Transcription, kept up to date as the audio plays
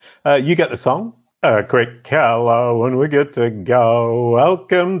You get the song. A quick hello and we're good to go.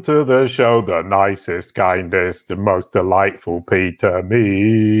 Welcome to the show, the nicest, kindest, and most delightful Peter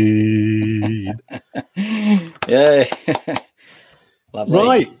Mead. Yeah. Lovely.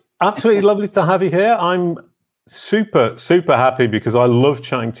 Right. Absolutely lovely to have you here. I'm super, super happy because I love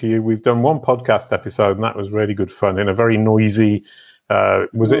chatting to you. We've done one podcast episode and that was really good fun in a very noisy,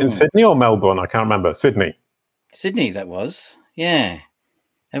 was it in Sydney or Melbourne? I can't remember. Sydney, that was. Yeah.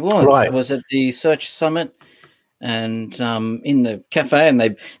 It was. Right. It was at the Search Summit, and in the cafe,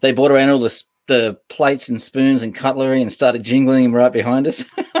 and they brought around all the plates and spoons and cutlery and started jingling them right behind us.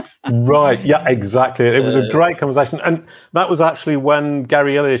 Right. Yeah, exactly. It was a great conversation. And that was actually when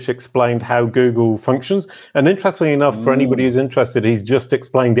Gary Illyes explained how Google functions. And interestingly enough, for anybody who's interested, he's just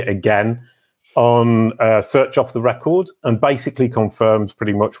explained it again on Search Off the Record and basically confirms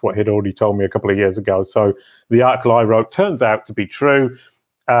pretty much what he'd already told me a couple of years ago. So the article I wrote turns out to be true.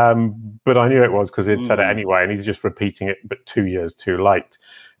 But I knew it was because he'd said it anyway, and he's just repeating it, but 2 years too late.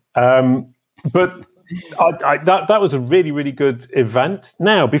 But that was a really, really good event.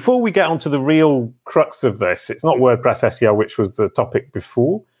 Now, before we get onto the real crux of this, it's not WordPress SEO, which was the topic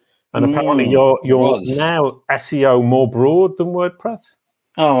before, and apparently you're now SEO more broad than WordPress.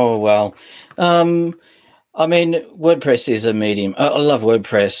 Oh well. I mean, WordPress is a medium. I love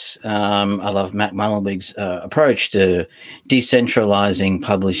WordPress. I love Matt Mullenweg's approach to decentralizing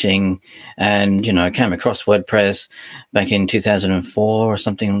publishing, and came across WordPress back in 2004 or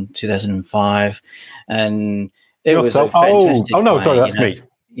something, 2005, and it was a fantastic. Oh no, sorry, that's me.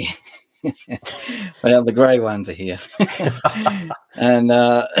 Well, the grey ones are here, and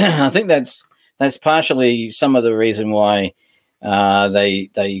I think that's partially some of the reason why.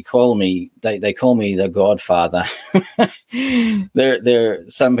 They call me the Godfather. There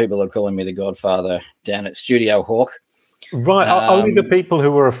some people are calling me the Godfather down at Studio Hawk. Right, only the people who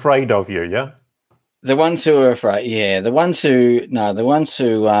were afraid of you, yeah. The ones who are afraid, yeah. The ones who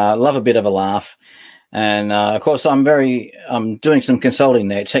love a bit of a laugh, and of course I'm doing some consulting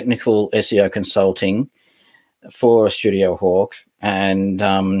there, technical SEO consulting for Studio Hawk, and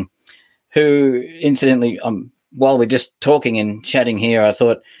who incidentally while we're just talking and chatting here, I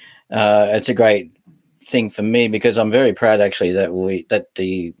thought it's a great thing for me because I'm very proud actually that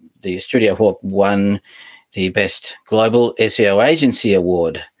the Studio Hawk won the best global SEO agency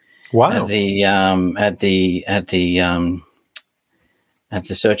award. Wow! At the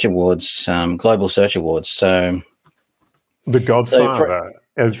Search Awards, Global Search Awards. So the Godfather.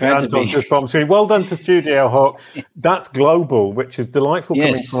 Well done to Studio Hawk. That's global, which is delightful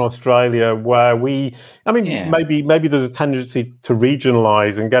coming from Australia, where maybe there's a tendency to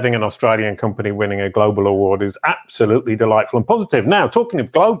regionalize, and getting an Australian company winning a global award is absolutely delightful and positive. Now, talking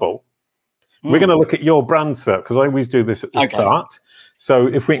of global, we're going to look at your brand SERP because I always do this at the start. So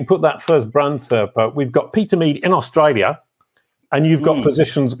if we can put that first brand SERP up, we've got Peter Mead in Australia, and you've got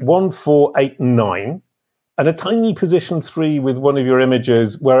positions 1, 4, 8, and 9. And a tiny position 3 with one of your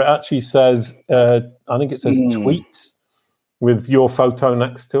images where it actually says, I think it says tweets with your photo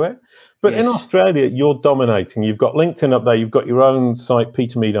next to it. But in Australia, you're dominating. You've got LinkedIn up there. You've got your own site,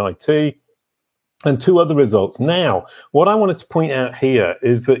 Peter Mead IT, and 2 other results. Now, what I wanted to point out here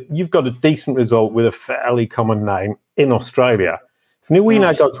is that you've got a decent result with a fairly common name in Australia. If we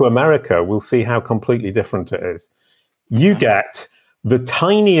now go to America, we'll see how completely different it is. You get the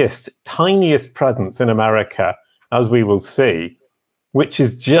tiniest presence in America, as we will see, which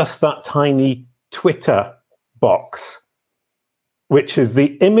is just that tiny Twitter box, which is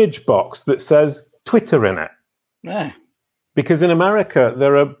the image box that says Twitter in it. Yeah. Because in America,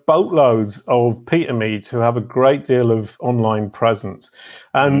 there are boatloads of Peter Meads who have a great deal of online presence.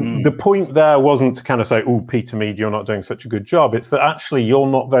 And the point there wasn't to kind of say, oh, Peter Mead, you're not doing such a good job. It's that actually you're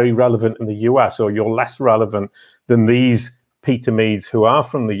not very relevant in the US, or you're less relevant than these Peter Meads who are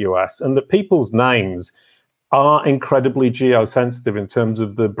from the US, and that people's names are incredibly geosensitive in terms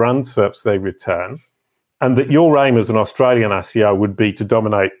of the brand SERPs they return, and that your aim as an Australian SEO would be to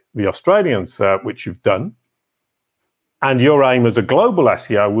dominate the Australian SERP, which you've done, and your aim as a global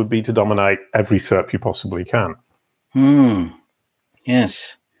SEO would be to dominate every SERP you possibly can.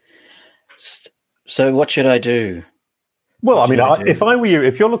 Yes. So what should I do? Well, I mean, if I were you,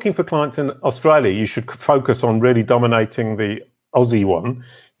 if you're looking for clients in Australia, you should focus on really dominating the Aussie one,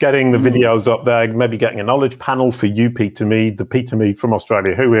 getting the videos up there, maybe getting a knowledge panel for you, Peter Mead, the Peter Mead from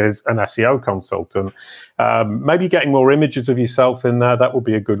Australia, who is an SEO consultant. Maybe getting more images of yourself in there. That would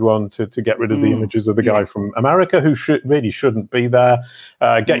be a good one to get rid of the images of the guy from America who shouldn't be there.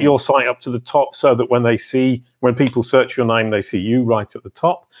 Get your site up to the top so that when people search your name, they see you right at the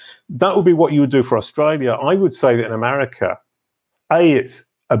top. That would be what you would do for Australia. I would say that in America, it's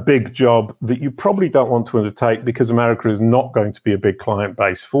a big job that you probably don't want to undertake because America is not going to be a big client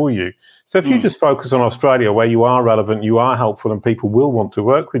base for you. So if you just focus on Australia, where you are relevant, you are helpful, and people will want to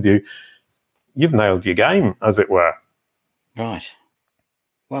work with you, you've nailed your game, as it were. Right.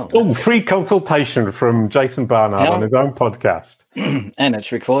 Well, free consultation from Jason Barnard on his own podcast. And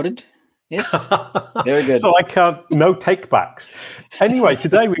it's recorded. Yes. Very good. So no take-backs. Anyway,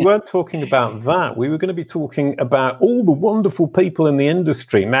 today we weren't talking about that. We were going to be talking about all the wonderful people in the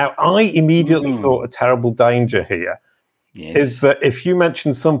industry. Now, I immediately thought a terrible danger here is that if you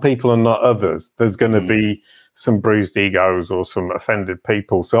mention some people and not others, there's going to be some bruised egos or some offended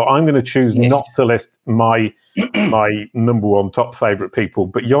people. So I'm going to choose not to list my number one top favorite people,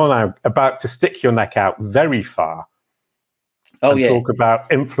 but you're now about to stick your neck out very far. Talk about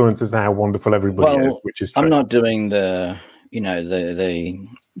influencers and how wonderful everybody is, which is true. I'm not doing the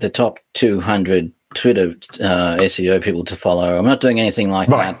top 200 Twitter SEO people to follow. I'm not doing anything like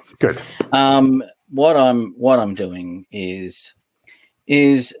that. Good. What I'm doing is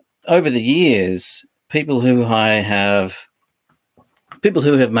over the years, people who have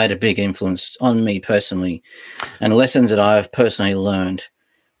made a big influence on me personally, and lessons that I've personally learned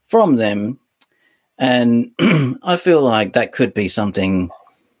from them. And I feel like that could be something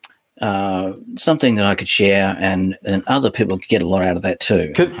that I could share, and other people could get a lot out of that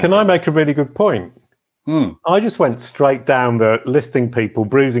too. Can I make a really good point? I just went straight down the listing people,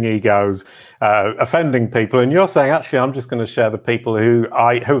 bruising egos, offending people, and you're saying, actually, I'm just going to share the people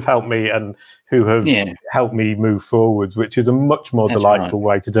who've helped me and who have helped me move forwards, which is a much more delightful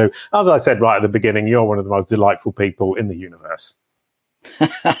way to do. As I said right at the beginning, you're one of the most delightful people in the universe.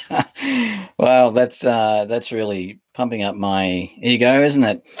 Well, that's really pumping up my ego, isn't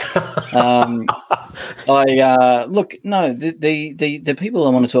it? The people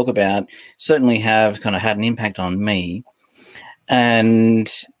I want to talk about certainly have kind of had an impact on me,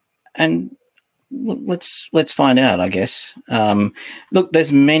 and let's find out, I guess. Look,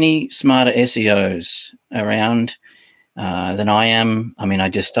 there's many smarter SEOs around than I am. I mean, I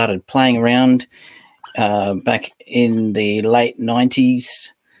just started playing around back in the late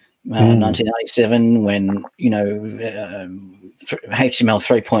 90s, 1997, when HTML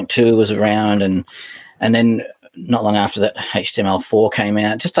 3.2 was around, and then not long after that, HTML4 came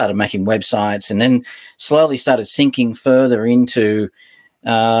out. Just started making websites, and then slowly started sinking further into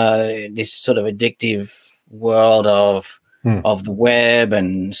this sort of addictive world of the web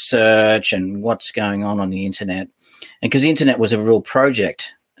and search and what's going on the internet. And because the internet was a real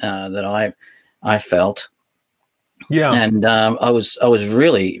project that I felt. Yeah. And I was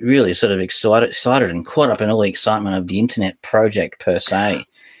really, really sort of excited and caught up in all the excitement of the internet project per se.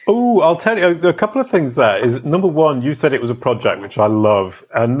 Oh, I'll tell you a couple of things there. Is number one, you said it was a project, which I love.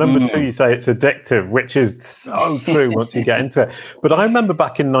 And number two, you say it's addictive, which is so true once you get into it. But I remember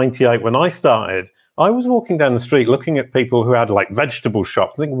back in 98 when I started, I was walking down the street looking at people who had like vegetable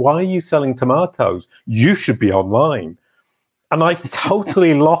shops, thinking, why are you selling tomatoes? You should be online. And I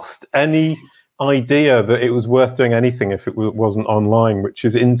totally lost any idea that it was worth doing anything if it wasn't online, which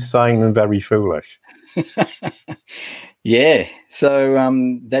is insane and very foolish. Yeah. So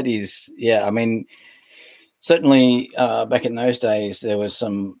that is, I mean, certainly back in those days there was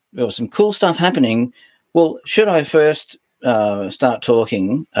some cool stuff happening. Well, should I first start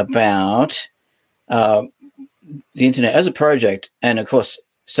talking about the internet as a project? And of course,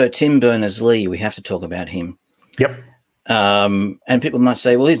 so Tim Berners-Lee, we have to talk about him. Yep. And people might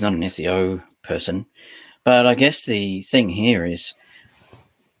say, well, he's not an SEO person. But I guess the thing here is,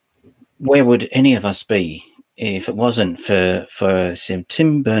 where would any of us be if it wasn't for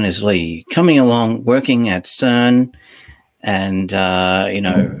Tim Berners-Lee coming along, working at CERN and,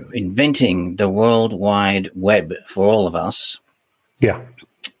 inventing the World Wide Web for all of us? Yeah.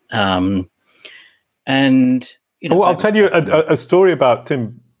 And, I'll tell you a story about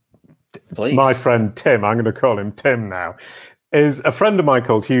Tim. Please. My friend Tim, I'm going to call him Tim now, is a friend of mine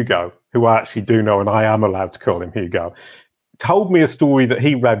called Hugo, who I actually do know, and I am allowed to call him Hugo, told me a story that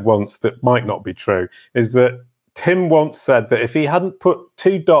he read once that might not be true, is that Tim once said that if he hadn't put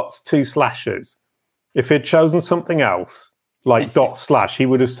 2 dots, 2 slashes, if he'd chosen something else, like /, he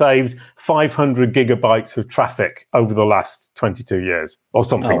would have saved 500 gigabytes of traffic over the last 22 years or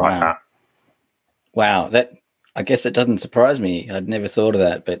something like that. Wow, I guess it doesn't surprise me. I'd never thought of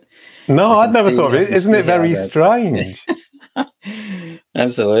that, but no, I'd never thought of it. Isn't it very strange?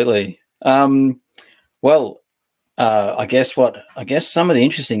 Absolutely. Well, I guess some of the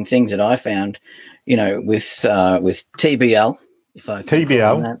interesting things that I found, with TBL, if I can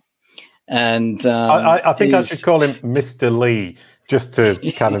call him that, and I think I should call him Mr. Lee. just to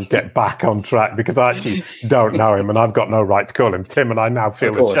kind of get back on track, because I actually don't know him and I've got no right to call him Tim, and I now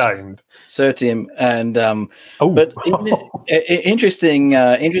feel ashamed. Sir Tim. And but interesting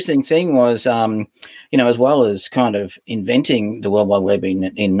thing was, as well as kind of inventing the World Wide Web in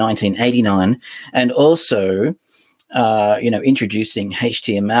 1989, and also introducing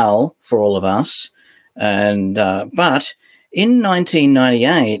HTML for all of us, and but in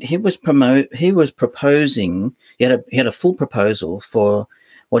 1998 he was proposing. He had a full proposal for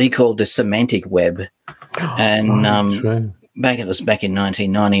what he called the semantic web, and back in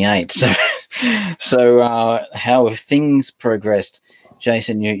 1998. So how have things progressed,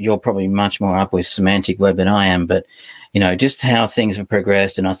 Jason? You're probably much more up with semantic web than I am, but just how things have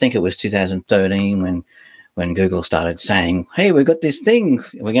progressed. And I think it was 2013 when Google started saying, "Hey, we've got this thing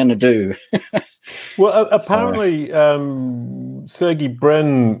we're going to do." Well, apparently, Sergey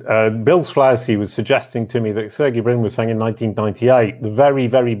Brin, Bill Slawski was suggesting to me that Sergey Brin was saying in 1998, the very,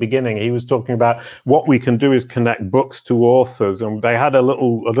 very beginning, he was talking about what we can do is connect books to authors, and they had a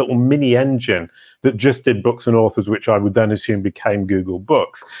little mini engine that just did books and authors, which I would then assume became Google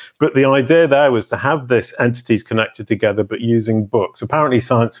Books. But the idea there was to have this entities connected together, but using books, apparently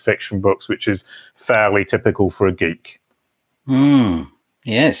science fiction books, which is fairly typical for a geek.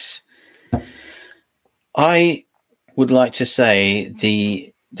 Yes. I would like to say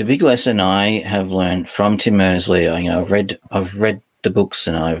the big lesson I have learned from Tim Berners-Lee, I've read the books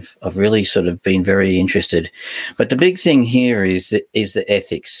and I've really sort of been very interested. But the big thing here is the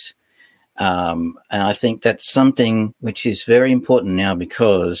ethics. And I think that's something which is very important now,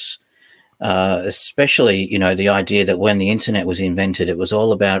 because especially, the idea that when the internet was invented, it was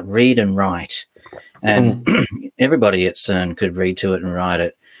all about read and write. And everybody at CERN could read to it and write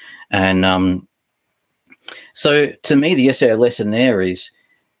it. And so to me, the SEO lesson there is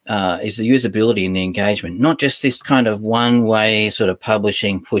the usability and the engagement, not just this kind of one-way sort of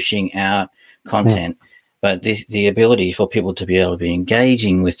publishing, pushing out content, but the ability for people to be able to be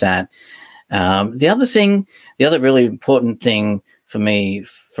engaging with that. The other really important thing for me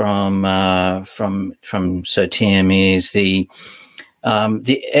from Sir Tim is the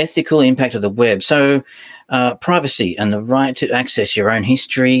ethical impact of the web. So privacy and the right to access your own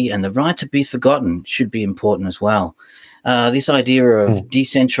history and the right to be forgotten should be important as well. This idea of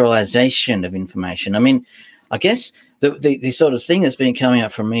decentralization of information. I mean, I guess the sort of thing that's been coming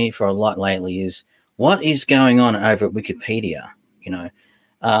up for me for a lot lately is what is going on over at Wikipedia,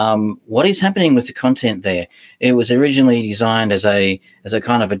 what is happening with the content there? It was originally designed as a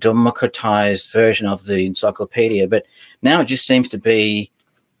kind of a democratized version of the encyclopedia, but now it just seems to be,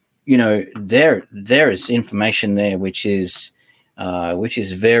 there is information there which is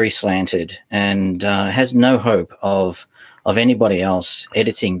very slanted and has no hope of anybody else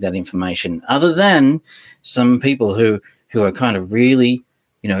editing that information, other than some people who are kind of really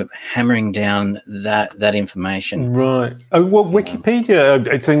hammering down that information. Right. Oh, well, Wikipedia,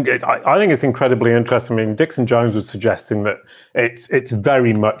 I think it's incredibly interesting. I mean, Dixon Jones was suggesting that it's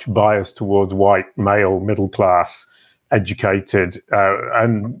very much biased towards white, male, middle class, educated,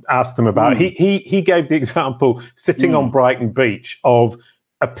 and asked them about. He gave the example sitting on Brighton Beach of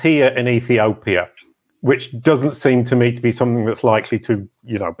a pier in Ethiopia, which doesn't seem to me to be something that's likely to,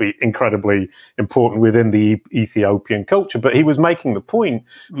 be incredibly important within the Ethiopian culture. But he was making the point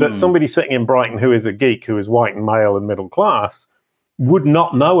that somebody sitting in Brighton who is a geek, who is white and male and middle class, would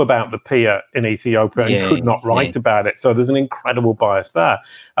not know about the pier in Ethiopia and could not write about it. So there's an incredible bias there.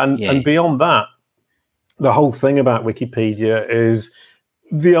 And beyond that, the whole thing about Wikipedia is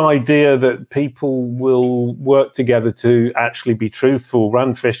the idea that people will work together to actually be truthful.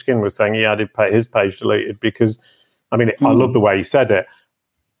 Rand Fishkin was saying he had his page deleted because, I love the way he said it.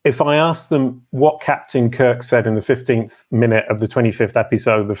 If I asked them what Captain Kirk said in the 15th minute of the 25th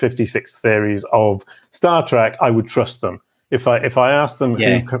episode of the 56th series of Star Trek, I would trust them. If I asked them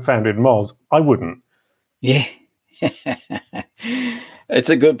who founded Moz, I wouldn't. Yeah. It's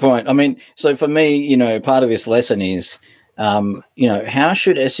a good point. I mean, so for me, part of this lesson is, how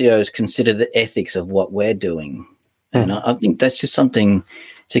should SEOs consider the ethics of what we're doing? And I think that's just something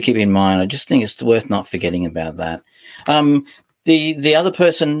to keep in mind. I just think it's worth not forgetting about that. The other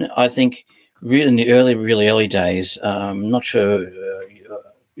person, I think, really in the really early days, I'm not sure,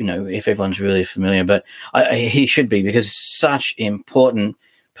 if everyone's really familiar, but he should be, because such important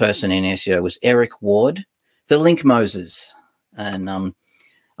person in SEO was Eric Ward, the Link Moses. And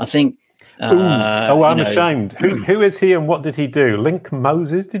I think... I'm ashamed. Who is he and what did he do? Link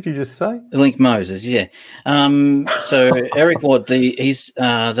Moses, did you just say? Link Moses, yeah. So Eric Ward, he's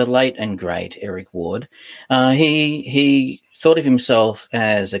the late and great Eric Ward. He thought of himself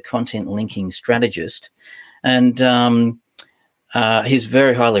as a content linking strategist, and he's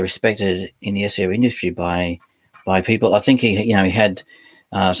very highly respected in the SEO industry by people. I think he had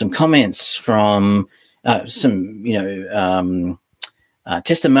some comments from some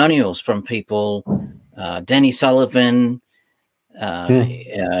testimonials from people. Danny Sullivan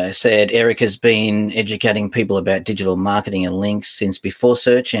said Eric has been educating people about digital marketing and links since before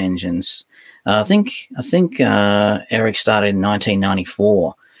search engines. I think Eric started in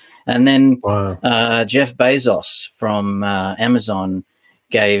 1994, and then Jeff Bezos from Amazon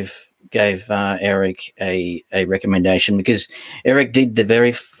gave Eric a recommendation, because Eric did the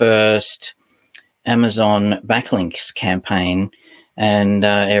very first Amazon backlinks campaign, and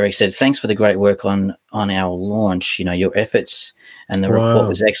Eric said, "Thanks for the great work on our launch. Your efforts and the report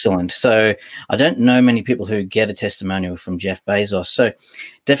was excellent." So I don't know many people who get a testimonial from Jeff Bezos. So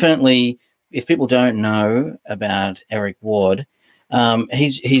definitely, if people don't know about Eric Ward,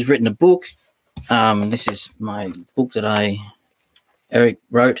 he's written a book. This is my book that Eric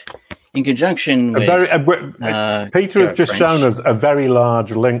wrote in conjunction with Peter has just shown us a very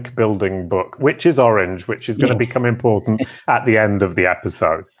large link building book, which is orange, which is going to become important at the end of the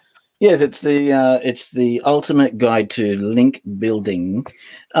episode. Yes, it's the ultimate guide to link building,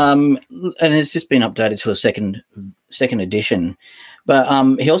 and it's just been updated to a second edition. But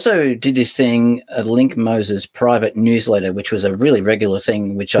he also did this thing, a Link Moses private newsletter, which was a really regular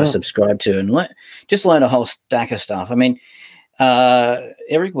thing, which I subscribed to, and just learned a whole stack of stuff. I mean,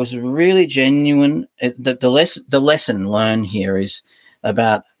 Eric was really genuine. The lesson learned here is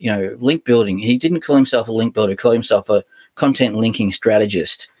about link building. He didn't call himself a link builder; he called himself a content linking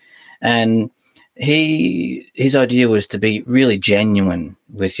strategist, and his idea was to be really genuine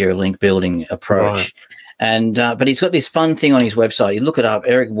with your link building approach. Right. And but he's got this fun thing on his website. You look it up,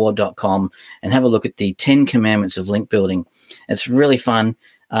 ericward.com, and have a look at the 10 commandments of link building. It's really fun.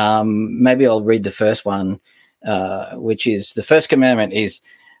 Maybe I'll read the first one, which is, the first commandment is,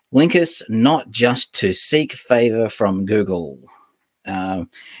 link us not just to seek favor from Google.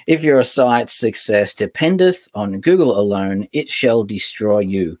 If your site's success dependeth on Google alone, it shall destroy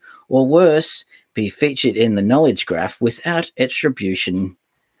you, or worse, be featured in the knowledge graph without attribution.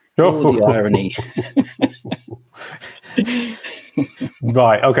 Oh, the irony.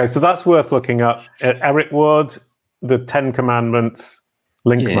 Right. Okay. So that's worth looking up. Eric Ward, the 10 Commandments,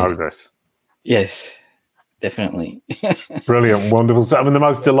 Link Moses. Yes, definitely. Brilliant. Wonderful. So, I mean, the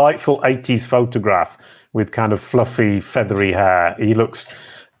most delightful 80s photograph with kind of fluffy, feathery hair. He looks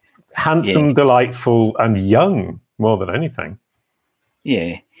handsome, delightful, and young more than anything.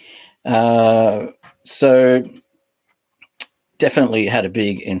 Yeah. So definitely had a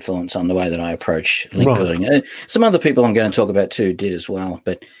big influence on the way that I approach link building. Some other people I'm going to talk about too did as well.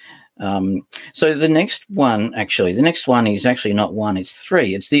 But so the next one is actually not one, it's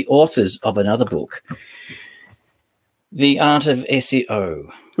 3. It's the authors of another book, The Art of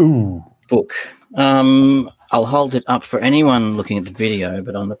SEO book. I'll hold it up for anyone looking at the video,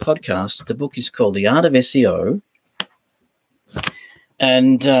 but on the podcast, the book is called The Art of SEO.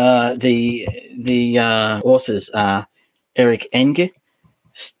 And the authors are Eric Enge,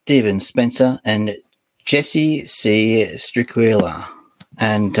 Stephen Spencer, and Jesse C. Strickweller.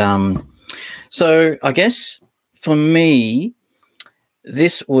 And so I guess for me,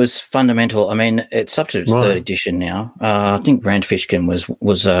 this was fundamental. I mean, it's up to its 3rd edition now. I think Brand Fishkin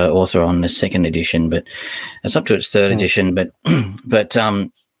was author on the 2nd edition, but it's up to its 3rd edition. But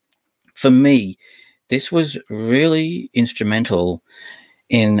for me, this was really instrumental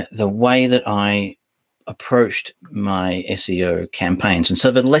in the way that I approached my SEO campaigns. And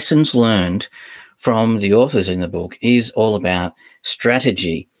so the lessons learned from the authors in the book is all about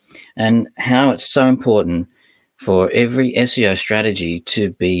strategy and how it's so important for every SEO strategy to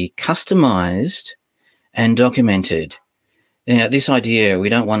be customized and documented. Now, this idea, we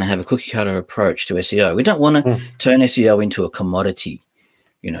don't want to have a cookie cutter approach to SEO. We don't want to turn SEO into a commodity.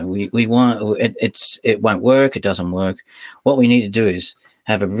 We want it won't work. It doesn't work. What we need to do is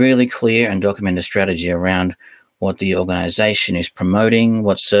have a really clear and documented strategy around what the organization is promoting,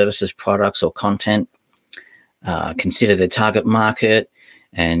 what services, products, or content. Consider the target market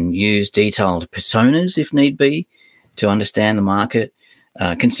and use detailed personas if need be to understand the market.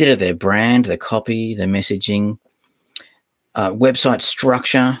 Consider their brand, their copy, their messaging, website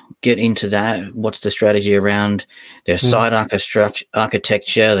structure. Get into that. What's the strategy around their site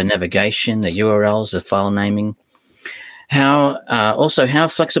architecture, the navigation, the URLs, the file naming? How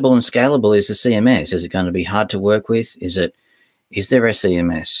flexible and scalable is the CMS? Is it going to be hard to work with? Is there a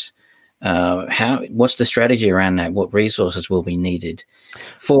CMS? What's the strategy around that? What resources will be needed?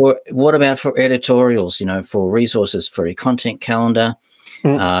 What about for editorials? For resources for a content calendar?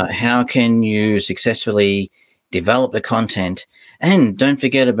 How can you successfully develop the content, and don't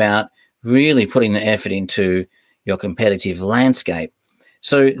forget about really putting the effort into your competitive landscape.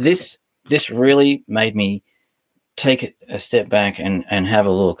 So this really made me take a step back and have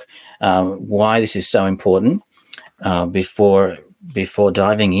a look why this is so important before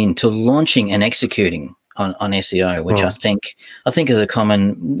diving into launching and executing on SEO, which I think is a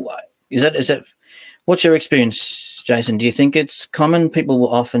common. Is that what's your experience, Jason? Do you think it's common? People will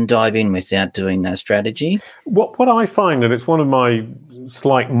often dive in without doing that strategy. What I find, and it's one of my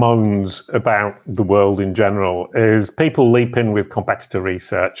slight moans about the world in general, is people leap in with competitor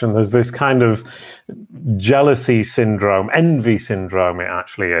research, and there's this kind of jealousy syndrome, envy syndrome, it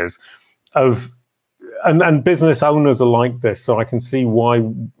actually is, of and business owners are like this, so I can see why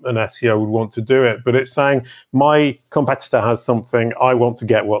an SEO would want to do it. But it's saying, my competitor has something, I want to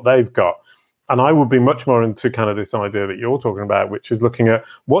get what they've got. And I would be much more into kind of this idea that you're talking about, which is looking at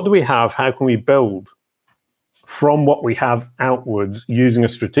what do we have, how can we build from what we have outwards using a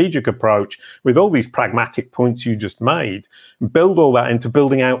strategic approach with all these pragmatic points you just made, build all that into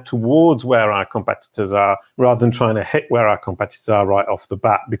building out towards where our competitors are, rather than trying to hit where our competitors are right off the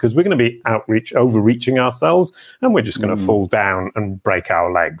bat, because we're going to be overreaching ourselves, and we're just going to fall down and break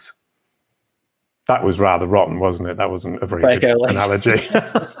our legs. That was rather rotten, wasn't it? That wasn't a very good analogy.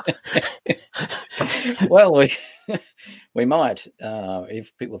 Well, we might.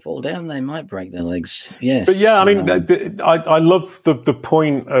 If people fall down, they might break their legs. Yes. But yeah, I mean, I love the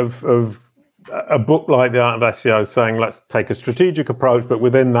point of a book like The Art of SEO saying, let's take a strategic approach, but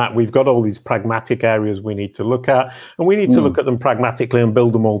within that, we've got all these pragmatic areas we need to look at, and we need to look at them pragmatically and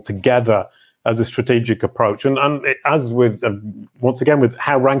build them all together as a strategic approach. And as with, once again, with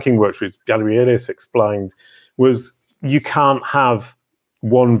how ranking works, which Galeriadis explained, was you can't have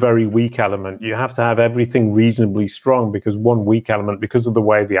one very weak element. You have to have everything reasonably strong, because one weak element, because of the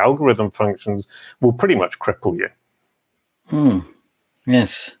way the algorithm functions, will pretty much cripple you.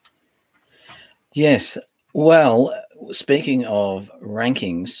 Yes. Yes. Well, speaking of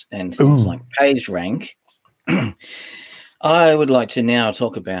rankings and things like PageRank, I would like to now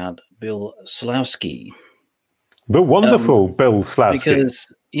talk about Bill Slawski. The wonderful Bill Slawski.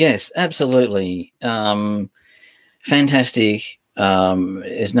 Because, yes, absolutely. Fantastic.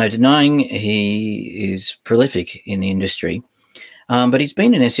 There's no denying he is prolific in the industry. But he's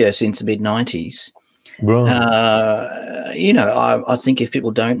been in SEO since the mid-90s. Right. I think if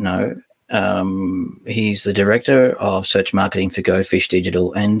people don't know, he's the director of search marketing for Go Fish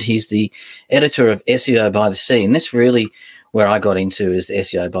Digital, and he's the editor of SEO by the Sea. And that's really where I got into, is the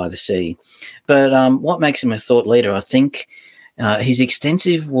SEO by the Sea. But what makes him a thought leader, I think, his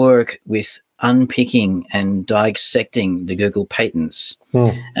extensive work with unpicking and dissecting the Google patents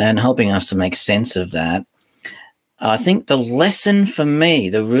and helping us to make sense of that. I think the lesson for me,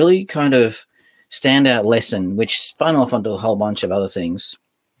 the really kind of standout lesson, which spun off onto a whole bunch of other things,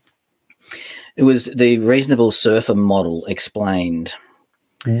 it was the reasonable surfer model explained.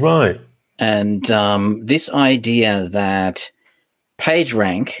 Right. And this idea that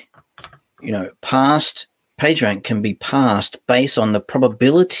PageRank, PageRank can be passed based on the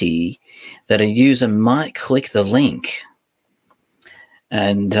probability that a user might click the link.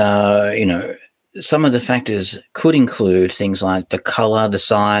 And, some of the factors could include things like the color, the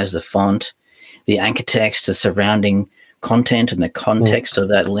size, the font, the anchor text, the surrounding content and the context of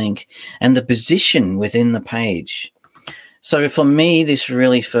that link, and the position within the page. So for me, this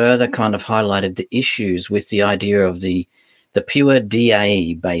really further kind of highlighted the issues with the idea of the pure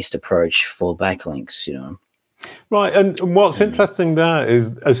DA-based approach for backlinks, Right, and what's interesting there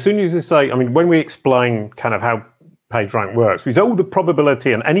is, as soon as you say, when we explain kind of how PageRank works, we say, the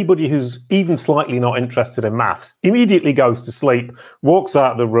probability, and anybody who's even slightly not interested in maths immediately goes to sleep, walks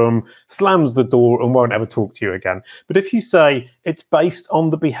out of the room, slams the door, and won't ever talk to you again. But if you say it's based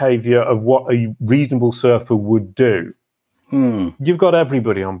on the behavior of what a reasonable surfer would do, you've got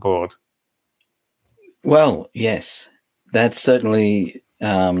everybody on board. Well, yes, that's certainly...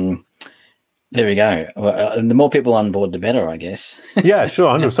 there we go. Well, the more people on board, the better, I guess. Yeah,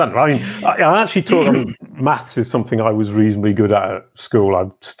 sure, 100%. I actually taught maths is something I was reasonably good at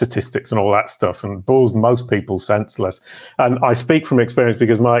school. Statistics and all that stuff, and bores most people senseless. And I speak from experience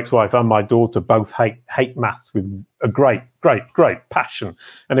because my ex-wife and my daughter both hate maths with a great, great, great passion.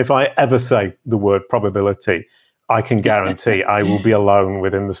 And if I ever say the word probability, I can guarantee I will be alone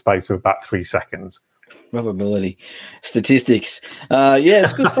within the space of about 3 seconds. Probability, statistics.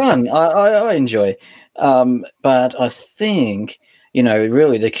 It's good fun. I enjoy. But I think,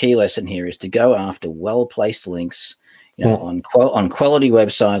 really the key lesson here is to go after well-placed links, on quality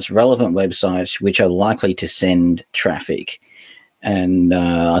websites, relevant websites, which are likely to send traffic. And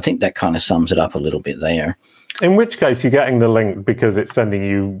I think that kind of sums it up a little bit there. In which case, you're getting the link because it's sending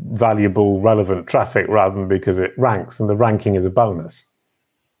you valuable, relevant traffic rather than because it ranks, and the ranking is a bonus.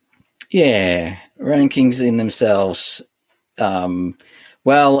 Yeah, rankings in themselves.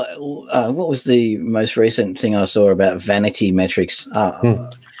 What was the most recent thing I saw about vanity metrics?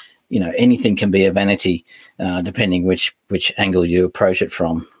 Anything can be a vanity, depending which angle you approach it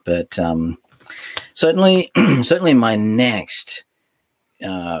from. But certainly my next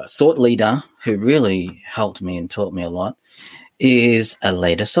thought leader, who really helped me and taught me a lot, is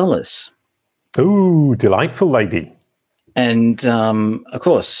Aleyda Solis. Ooh, delightful lady. And, of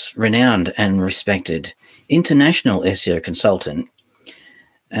course, renowned and respected international SEO consultant.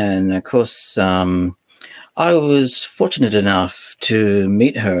 And, of course, I was fortunate enough to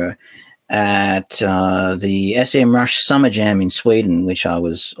meet her at the SEMrush Summer Jam in Sweden, which I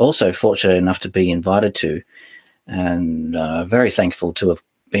was also fortunate enough to be invited to, and very thankful to have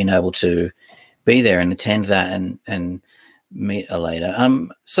been able to be there and attend that and meet Aleyda.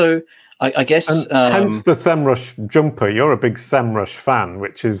 So I guess... hence the SEMrush jumper. You're a big SEMrush fan,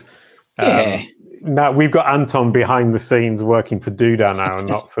 which is... yeah. Now, we've got Anton behind the scenes working for Doodah now and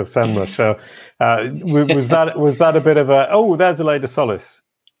not for SEMrush. So was that a bit of a... Oh, there's Aleyda Solis.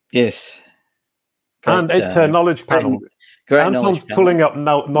 Yes. Great, and it's a knowledge panel. Great Anton's pulling up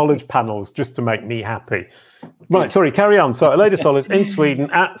knowledge panels just to make me happy. Right, sorry, carry on. So Aleyda Solis in Sweden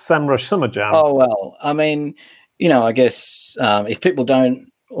at SEMrush Summer Jam. Oh, well, I mean, I guess if people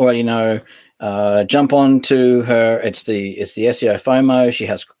don't already know, jump on to her. It's the SEO FOMO. She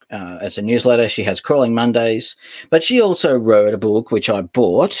has it's a newsletter. She has Crawling Mondays, but she also wrote a book which I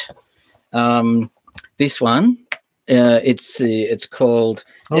bought. This one, it's called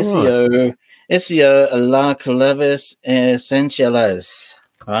SEO las claves esenciales.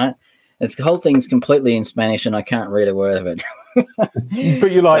 Right, the whole thing's completely in Spanish, and I can't read a word of it.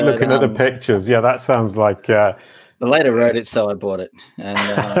 But you like looking at the pictures. Yeah, that sounds like. Aleyda wrote it, so I bought it.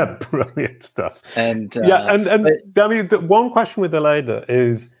 And brilliant stuff. And and I mean, the one question with Aleyda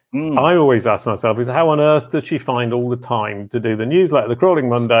is, I always ask myself, is how on earth does she find all the time to do the newsletter, the Crawling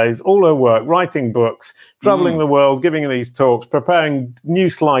Mondays, all her work, writing books, traveling the world, giving these talks, preparing new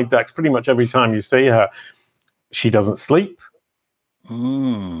slide decks pretty much every time you see her? She doesn't sleep.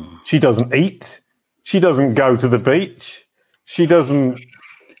 She doesn't eat. She doesn't go to the beach. She doesn't.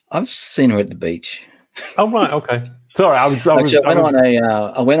 I've seen her at the beach. Oh, right. Okay. Sorry. I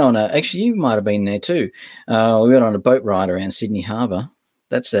went on a. Actually, you might have been there too. We went on a boat ride around Sydney Harbour.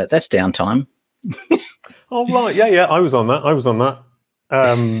 That's downtime. Oh, right. Yeah. I was on that.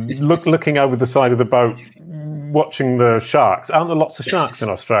 Looking over the side of the boat, watching the sharks. Aren't there lots of sharks in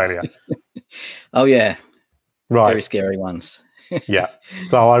Australia? Oh, yeah. Right. Very scary ones. Yeah.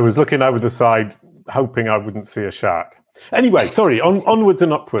 So I was looking over the side, hoping I wouldn't see a shark. Anyway, sorry. Onwards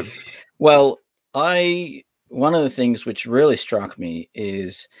and upwards. Well, one of the things which really struck me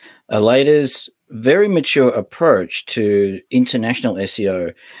is Aleyda's very mature approach to international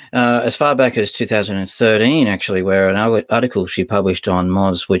SEO, as far back as 2013, actually, where an article she published on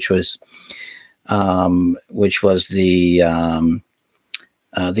Moz, which was the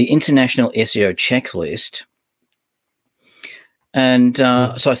International SEO Checklist. And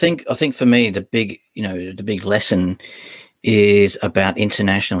so I think for me the big lesson is about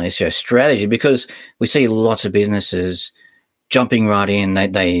international SEO strategy, because we see lots of businesses jumping right in.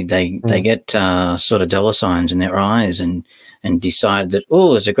 They get sort of dollar signs in their eyes and decide that,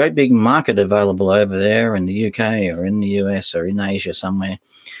 oh, there's a great big market available over there in the UK or in the US or in Asia somewhere.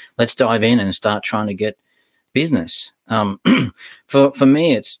 Let's dive in and start trying to get business. For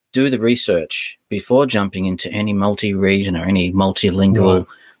me, it's do the research before jumping into any multi-region or any multilingual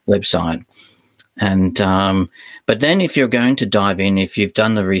website. And but then if you're going to dive in, if you've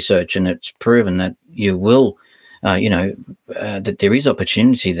done the research and it's proven that you will, that there is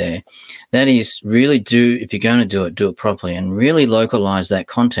opportunity there, that is really if you're going to do it properly and really localize that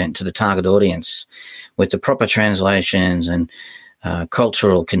content to the target audience with the proper translations and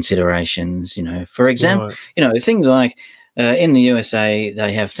cultural considerations. For example, things like in the USA,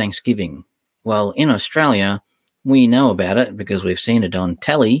 they have Thanksgiving. Well, in Australia, we know about it because we've seen it on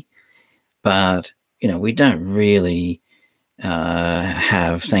telly, but we don't really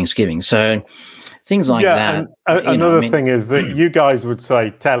have Thanksgiving. So things like that. And another thing is that you guys would say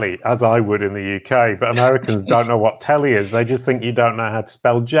telly, as I would in the UK, but Americans don't know what telly is. They just think you don't know how to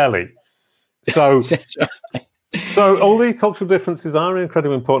spell jelly. So, That's right. So all these cultural differences are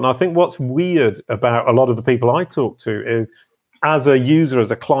incredibly important. I think what's weird about a lot of the people I talk to is, as a user,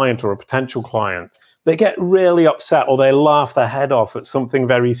 as a client or a potential client, they get really upset or they laugh their head off at something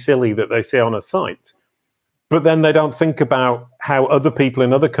very silly that they see on a site. but then they don't think about how other people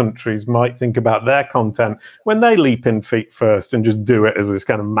in other countries might think about their content when they leap in feet first and just do it as this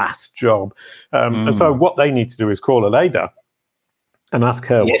kind of mass job. And so what they need to do is call Aleida and ask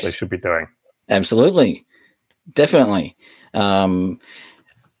her what they should be doing. Absolutely. Definitely. I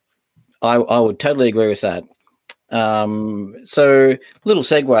would totally agree with that. So little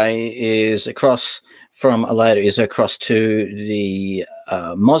segue is across from Aleida is across to the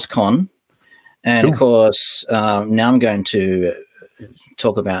MozCon. And of course, now I'm going to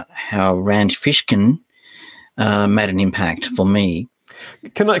talk about how Rand Fishkin made an impact for me.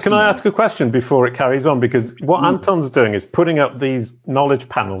 Can I ask a question before it carries on? Because what Anton's doing is putting up these knowledge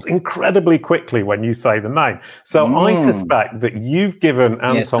panels incredibly quickly when you say the name. So I suspect that you've given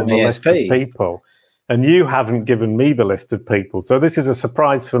Anton the list of people, and you haven't given me the list of people. So this is a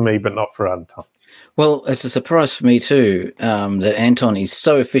surprise for me, but not for Anton. Well, it's a surprise for me too that Anton is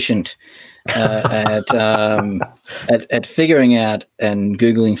so efficient at figuring out and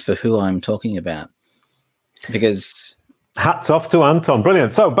Googling for who I'm talking about. Because hats off to Anton.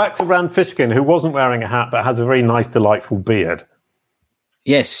 Brilliant. So back to Rand Fishkin, who wasn't wearing a hat but has a very nice, delightful beard.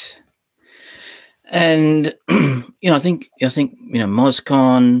 Yes. And I think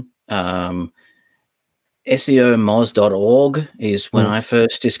MozCon, SEOmoz.org is when I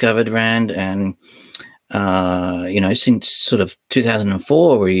first discovered Rand, and since sort of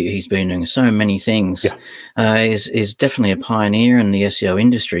 2004, where he's been doing so many things, is definitely a pioneer in the SEO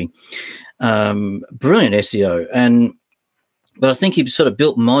industry. Brilliant SEO, but I think he sort of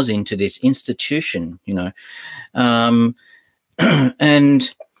built Moz into this institution, and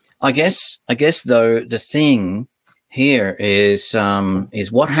I guess though the thing here is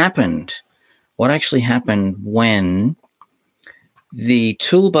what happened. What actually happened when the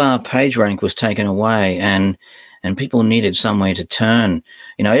toolbar PageRank was taken away and people needed somewhere to turn?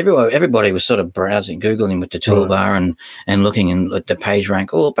 Everybody was sort of browsing, Googling with the toolbar and looking at the PageRank.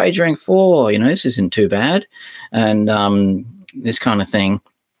 Oh, PageRank 4, this isn't too bad. And this kind of thing.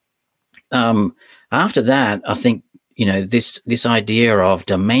 After that, I think, this idea of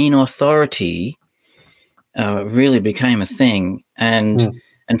domain authority really became a thing.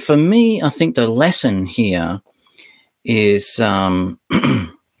 And for me, I think the lesson here is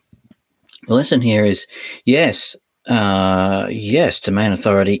yes, domain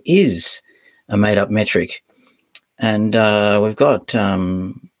authority is a made-up metric, and we've got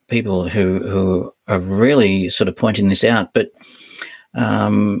people who are really sort of pointing this out. But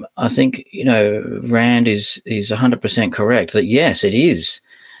I think Rand is 100% correct that yes, it is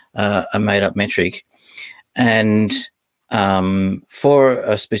a made-up metric, and for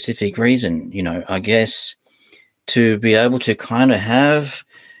a specific reason, I guess to be able to kind of have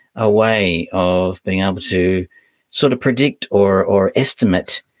a way of being able to sort of predict or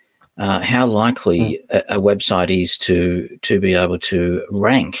estimate how likely a website is to be able to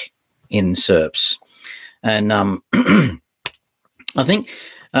rank in SERPs. And I think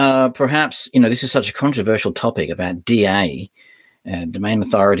perhaps, this is such a controversial topic about DA, domain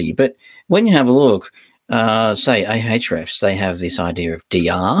authority, but when you have a look, say Ahrefs, they have this idea of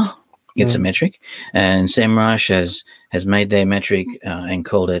DR. It's a metric, and SEMrush has made their metric and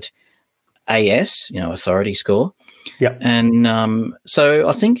called it AS, authority score. Yeah. And so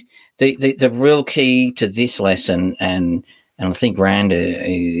I think the real key to this lesson, and I think Rand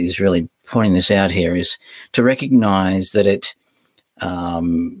is really pointing this out here, is to recognize that it's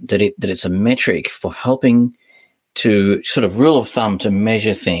a metric for helping to sort of rule of thumb to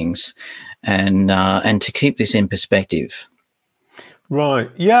measure things. And to keep this in perspective. Right.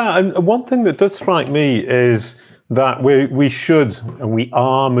 Yeah. And one thing that does strike me is that we should, and we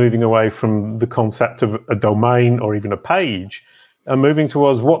are moving away from the concept of a domain or even a page and moving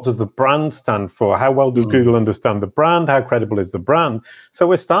towards what does the brand stand for? How well does Google understand the brand? How credible is the brand? So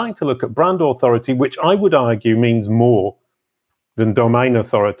we're starting to look at brand authority, which I would argue means more than domain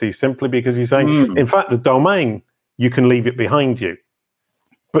authority, simply because you're saying, in fact, the domain, you can leave it behind you.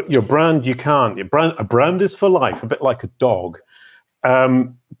 But your brand, you can't. A brand is for life, a bit like a dog.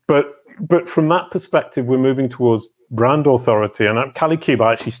 But from that perspective, we're moving towards brand authority. And at Kalicube,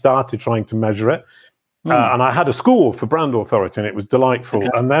 I actually started trying to measure it. And I had a score for brand authority, and it was delightful. Okay.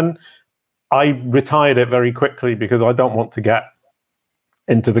 And then I retired it very quickly because I don't want to get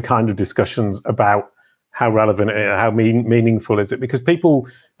into the kind of discussions about how relevant it is, how meaningful is it? Because people,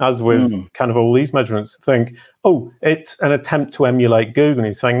 as with kind of all these measurements, think, oh, it's an attempt to emulate Google. And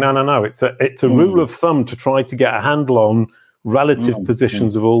he's saying, no, it's a rule of thumb to try to get a handle on relative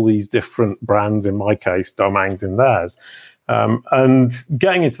positions of all these different brands, in my case, domains in theirs. And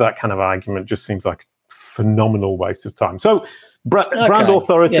getting into that kind of argument just seems like a phenomenal waste of time. So Brand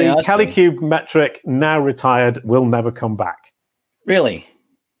authority, Kalicube metric, now retired, will never come back. Really?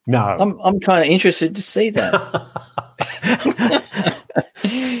 No. I'm kind of interested to see that.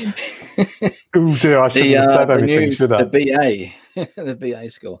 Oh dear, I shouldn't have said anything, should I? The BA, the BA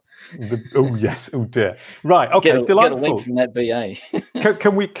score. Yes. Oh dear. Right. Okay. Delightful. Get a link from that BA.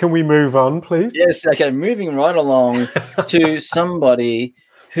 Can we move on, please? Yes. Okay. Moving right along to somebody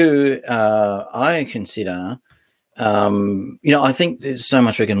who I consider. I think there's so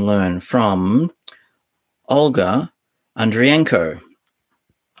much we can learn from Olga Andrienko,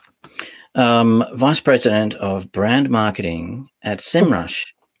 Vice President of Brand Marketing at SEMrush.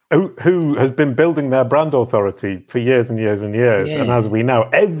 Who has been building their brand authority for years and years and years. Yeah. And as we know,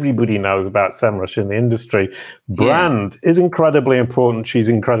 everybody knows about SEMrush in the industry. Brand is incredibly important. She's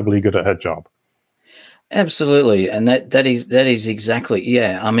incredibly good at her job. Absolutely. And that is exactly,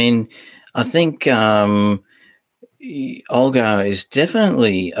 yeah. I mean, I think Olga is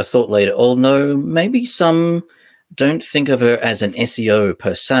definitely a thought leader, although maybe some don't think of her as an SEO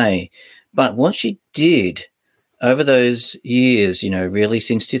per se. But what she did over those years, really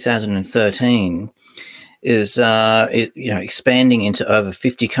since 2013, is expanding into over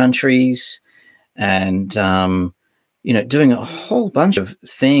 50 countries, and doing a whole bunch of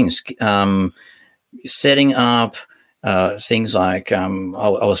things, setting up things like I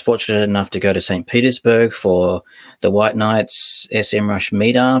was fortunate enough to go to St. Petersburg for the White Knights SEMrush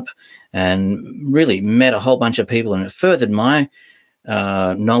meetup, and really met a whole bunch of people, and it furthered my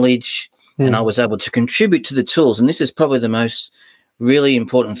knowledge. And I was able to contribute to the tools. And this is probably the most really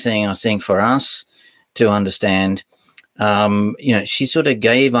important thing, I think, for us to understand. She sort of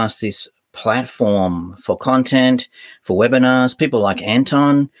gave us this platform for content, for webinars, people like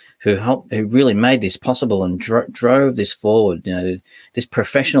Anton, who really made this possible and drove this forward, this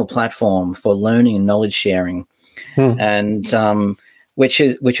professional platform for learning and knowledge sharing. And which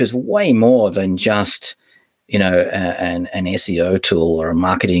is way more than just an SEO tool or a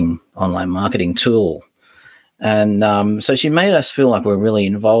online marketing tool. And so she made us feel like we're really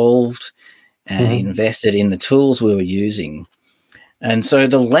involved and invested in the tools we were using. And so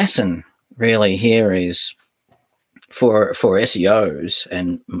the lesson really here is for SEOs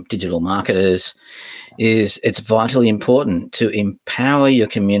and digital marketers is it's vitally important to empower your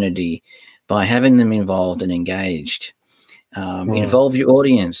community by having them involved and engaged. Involve your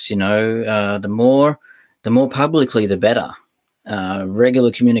audience, the more publicly, the better.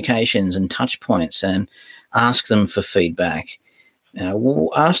 Regular communications and touch points, and ask them for feedback.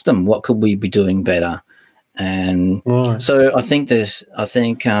 Ask them what could we be doing better. And so I think it's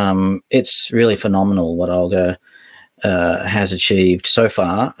really phenomenal what Olga has achieved so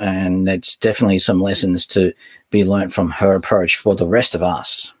far, and it's definitely some lessons to be learnt from her approach for the rest of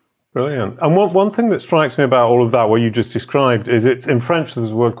us. Brilliant. And one thing that strikes me about all of that, what you just described, is it's in French,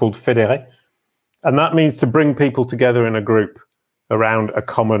 there's a word called fédérer. And that means to bring people together in a group around a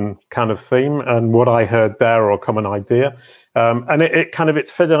common kind of theme. And what I heard there, or a common idea, and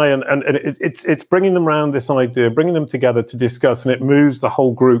it's fédéré, and it's bringing them around this idea, bringing them together to discuss, and it moves the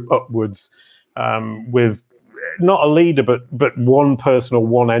whole group upwards with not a leader, but one person or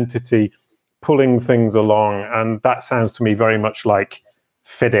one entity pulling things along. And that sounds to me very much like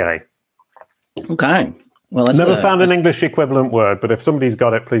fédéré. Okay. Well, I've never found an English equivalent word, but if somebody's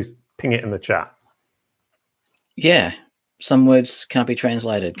got it, please ping it in the chat. Yeah, some words can't be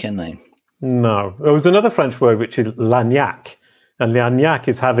translated, can they? No. There was another French word, which is lagnac. And lagnac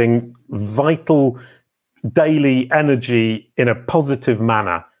is having vital daily energy in a positive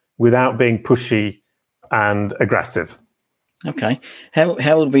manner without being pushy and aggressive. Okay.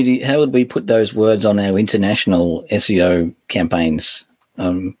 How would we put those words on our international SEO campaigns?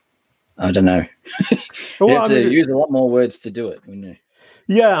 I don't know. You have to use a lot more words to do it, wouldn't you?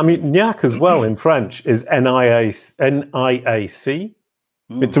 Yeah, I mean, Niac as well in French is Niac.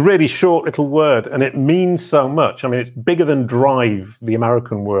 It's a really short little word, and it means so much. I mean, it's bigger than drive, the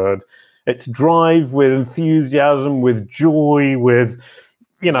American word. It's drive with enthusiasm, with joy, with,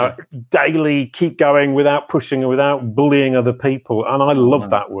 daily keep going without pushing and without bullying other people. And I love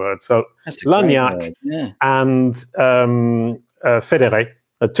that word. So Lagnac and fédéré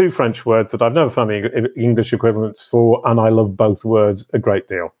are two French words that I've never found the English equivalents for, and I love both words a great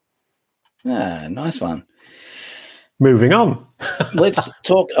deal. Ah, nice one. Moving on. Let's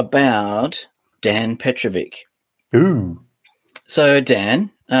talk about Dan Petrovic. Ooh. So Dan,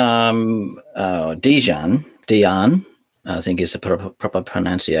 Dejan, I think is the proper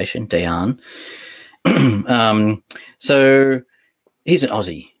pronunciation, Dejan. So he's an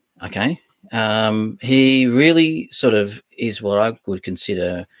Aussie, okay? He really sort of is what I would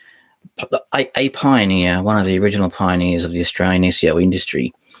consider a pioneer, one of the original pioneers of the Australian SEO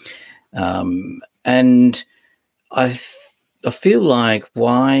industry. And I feel like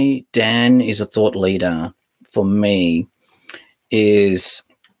why Dan is a thought leader for me is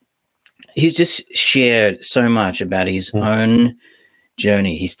he's just shared so much about his own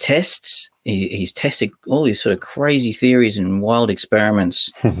journey, his tests. He's tested all these sort of crazy theories and wild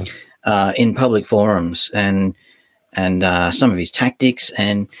experiments in public forums, and some of his tactics,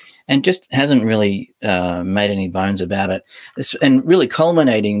 and just hasn't really made any bones about it. And really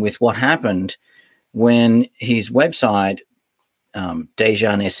culminating with what happened when his website,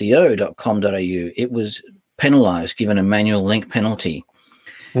 dejaneseo.com.au, it was penalized, given a manual link penalty.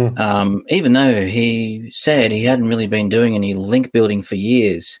 Even though he said he hadn't really been doing any link building for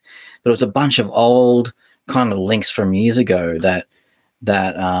years, but it was a bunch of old kind of links from years ago that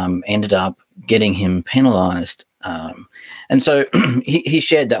ended up getting him penalized. And so he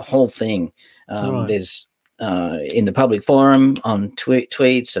shared that whole thing. Right. There's in the public forum, on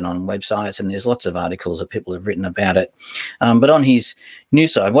tweets and on websites, and there's lots of articles that people have written about it. But on his new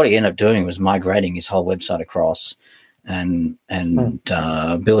site, what he ended up doing was migrating his whole website across and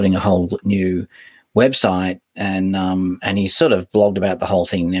building a whole new website, and he sort of blogged about the whole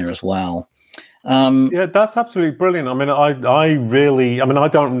thing there as well. Yeah, that's absolutely brilliant. I mean, I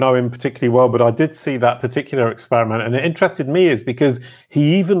don't know him particularly well, but I did see that particular experiment, and it interested me is because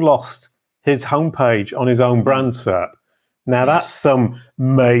he even lost his homepage on his own brand SERP. Now, that's some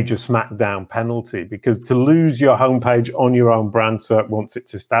major smackdown penalty, because to lose your homepage on your own brand SERP once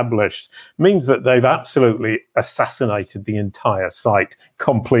it's established means that they've absolutely assassinated the entire site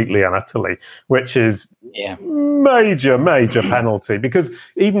completely and utterly, which is major penalty. Because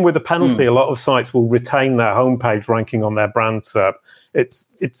even with a penalty, a lot of sites will retain their homepage ranking on their brand SERP. It's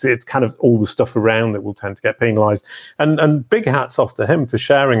kind of all the stuff around that will tend to get penalized. And big hats off to him for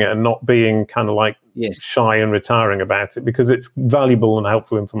sharing it and not being kind of like shy and retiring about it, because it's valuable and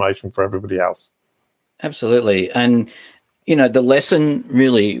helpful information for everybody else. Absolutely. And, the lesson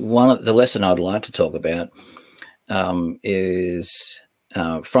really, the lesson I'd like to talk about is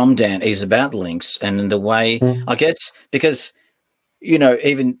from Dan, is about links and the way, I guess, because,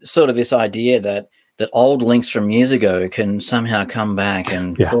 even sort of this idea that old links from years ago can somehow come back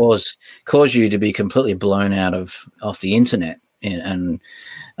and cause you to be completely blown out off the internet.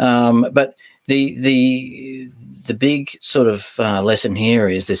 But the big sort of lesson here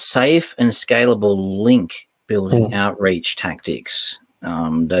is the safe and scalable link building outreach tactics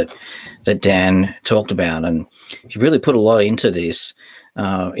that Dan talked about, and he really put a lot into this.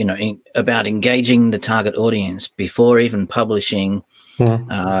 About engaging the target audience before even publishing.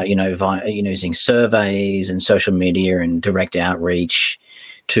 Using surveys and social media and direct outreach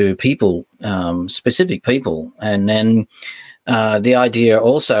to people, specific people. And then the idea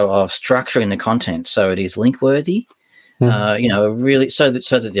also of structuring the content so it is link worthy, really so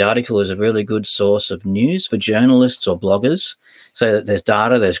that the article is a really good source of news for journalists or bloggers, so that there's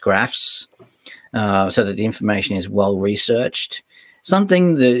data, there's graphs, so that the information is well researched.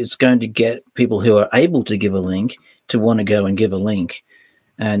 Something that is going to get people who are able to give a link to want to go and give a link.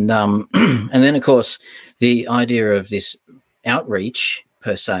 And and then, of course, the idea of this outreach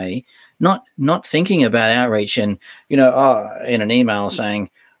per se, not thinking about outreach and, in an email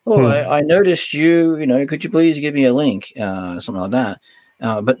saying, I noticed you, could you please give me a link, something like that.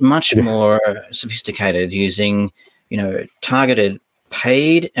 But much more sophisticated, using, targeted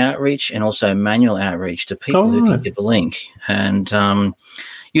paid outreach and also manual outreach to people who can give a link, and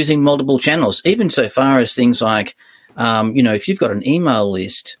using multiple channels, even so far as things like, if you've got an email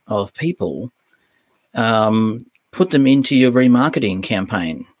list of people, put them into your remarketing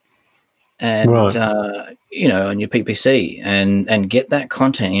campaign and, on your PPC, and get that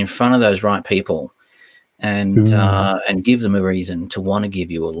content in front of those right people, and give them a reason to want to give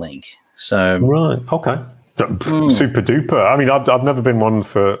you a link. So, okay. Super duper. I mean, I've never been one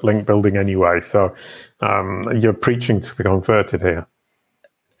for link building anyway, so you're preaching to the converted here.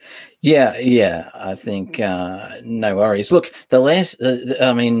 Yeah. I think no worries. Look, what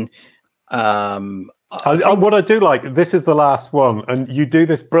I do like, this is the last one, and you do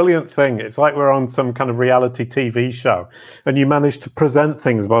this brilliant thing. It's like we're on some kind of reality TV show, and you manage to present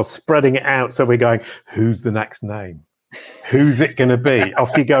things while spreading it out. So we're going, who's the next name? Who's it going to be?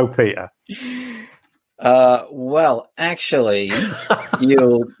 Off you go, Peter. Well, actually,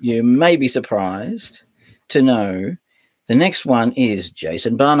 you may be surprised to know the next one is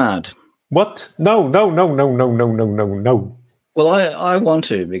Jason Barnard. What? No. Well, I want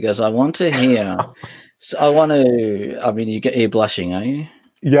to, because I want to hear. So I want to. I mean, you're blushing, are you?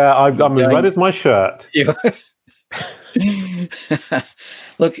 Yeah, I'm as red as my shirt.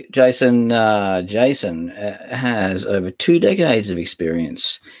 Look, Jason has over 2 decades of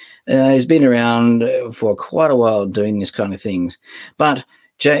experience. He's been around for quite a while doing this kind of things. But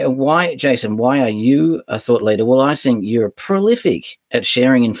Jason, why are you a thought leader? Well, I think you're prolific at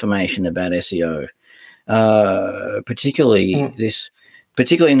sharing information about SEO, particularly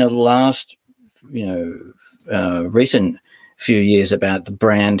in the last, recent few years about the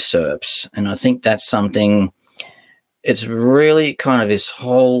brand SERPs. And I think that's something. It's really kind of this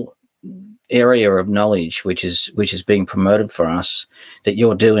whole area of knowledge which is being promoted for us that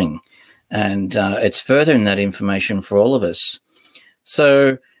you're doing, and it's furthering that information for all of us.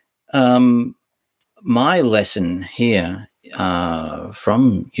 So my lesson here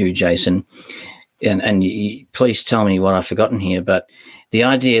from you, Jason, and please tell me what I've forgotten here, but the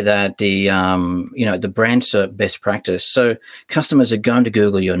idea that the brand SERP best practice, so customers are going to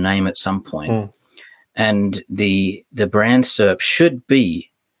Google your name at some point. And the brand SERP should be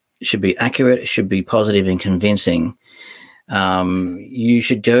accurate, should be positive and convincing. You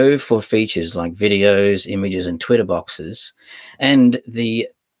should go for features like videos, images, and Twitter boxes. And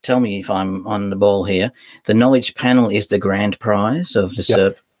tell me if I'm on the ball here, the knowledge panel is the grand prize of the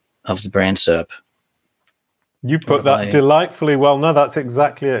SERP, of the brand SERP. You put that delightfully well. No, that's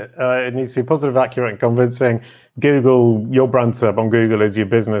exactly it. It needs to be positive, accurate, and convincing. Google, your brand SERP on Google is your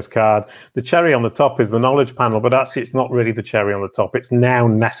business card. The cherry on the top is the knowledge panel, but actually it's not really the cherry on the top. It's now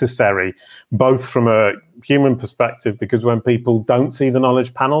necessary, both from a human perspective, because when people don't see the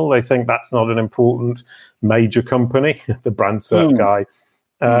knowledge panel, they think that's not an important major company, the brand SERP guy.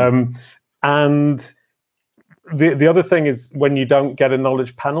 And the other thing is, when you don't get a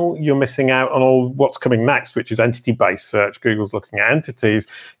knowledge panel, you're missing out on all what's coming next, which is entity-based search. Google's looking at entities.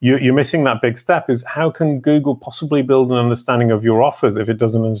 You're missing that big step. Is how can Google possibly build an understanding of your offers if it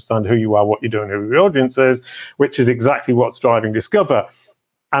doesn't understand who you are, what you're doing, who your audience is, which is exactly what's driving Discover.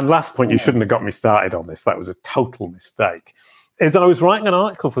 And last point, you shouldn't have got me started on this. That was a total mistake. Is I was writing an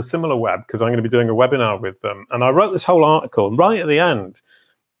article for SimilarWeb because I'm going to be doing a webinar with them. And I wrote this whole article, and right at the end,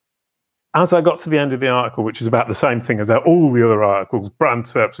 as I got to the end of the article, which is about the same thing as all the other articles, brand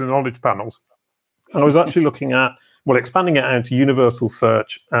SERPs and knowledge panels, I was actually looking at, expanding it out to universal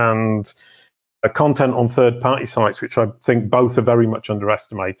search and content on third-party sites, which I think both are very much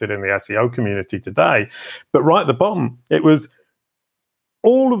underestimated in the SEO community today. But right at the bottom, it was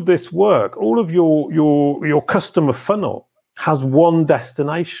all of this work, all of your customer funnel has one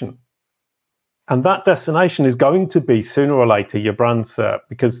destination. And that destination is going to be, sooner or later, your brand SERP,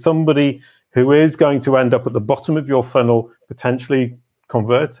 because somebody who is going to end up at the bottom of your funnel, potentially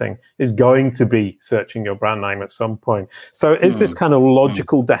converting, is going to be searching your brand name at some point. So is this kind of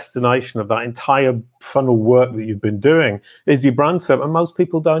logical destination of that entire funnel work that you've been doing is your brand SERP? And most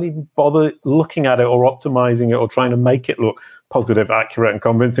people don't even bother looking at it or optimizing it or trying to make it look positive, accurate, and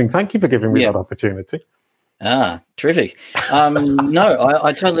convincing. Thank you for giving me that opportunity. Terrific. No,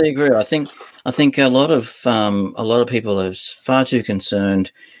 I totally agree. I think a lot of people are far too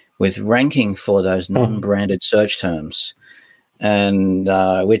concerned with ranking for those non-branded search terms, and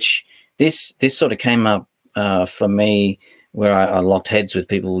which this sort of came up for me where I locked heads with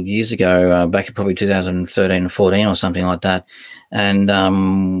people years ago, back in probably 2013 or 14 or something like that, and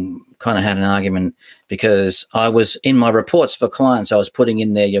kind of had an argument because I was in my reports for clients, I was putting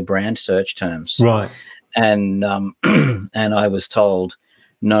in there your brand search terms, right, and and I was told,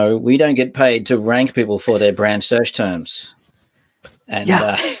 no, we don't get paid to rank people for their brand search terms. And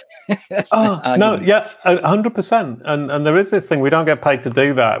no, 100%. And there is this thing, we don't get paid to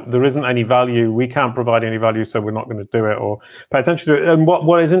do that. There isn't any value. We can't provide any value, so we're not going to do it or pay attention to it. And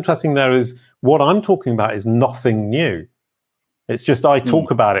what is interesting there is what I'm talking about is nothing new. It's just I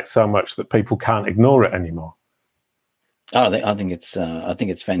talk about it so much that people can't ignore it anymore. Oh, I think it's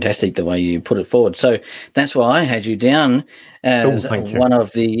fantastic the way you put it forward. So that's why I had you down as one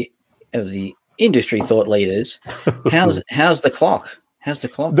of the industry thought leaders. How's the clock? How's the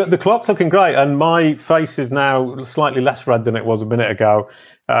clock? The clock's looking great, and my face is now slightly less red than it was a minute ago.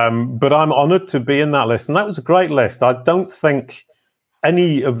 But I'm honoured to be in that list, and that was a great list. I don't think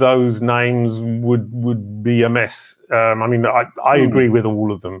any of those names would be amiss. I mean, I agree with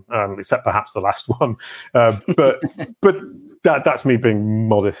all of them, except perhaps the last one. But that's me being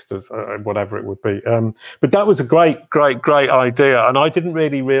modest, as whatever it would be. But that was a great idea, and I didn't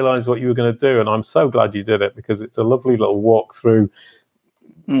really realise what you were going to do, and I'm so glad you did it because it's a lovely little walk through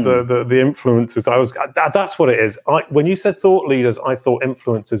the influencers. That's what it is. When you said thought leaders, I thought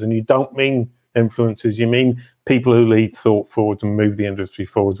influencers, and you don't mean influencers, you mean people who lead thought forwards and move the industry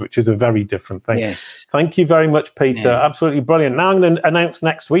forwards, which is a very different thing. Yes. Thank you very much, Peter. Yeah. Absolutely brilliant. Now I'm going to announce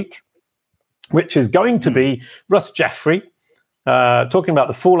next week, which is going to be Russ Jeffrey talking about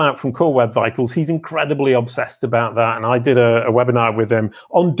the fallout from Core Web Vitals. He's incredibly obsessed about that. And I did a webinar with him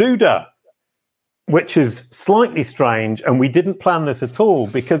on Duda, which is slightly strange. And we didn't plan this at all,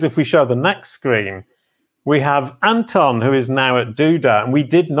 because if we show the next screen, we have Anton, who is now at Duda. And we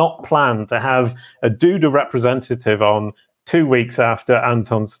did not plan to have a Duda representative on 2 weeks after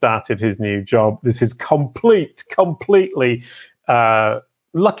Anton started his new job. This is completely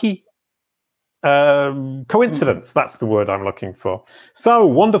lucky coincidence. That's the word I'm looking for. So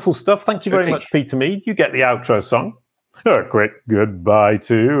wonderful stuff. Thank you very much, Peter Mead. You get the outro song. A quick goodbye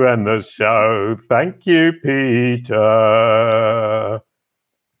to end the show. Thank you, Peter.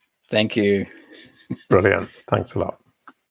 Thank you. Brilliant. Thanks a lot.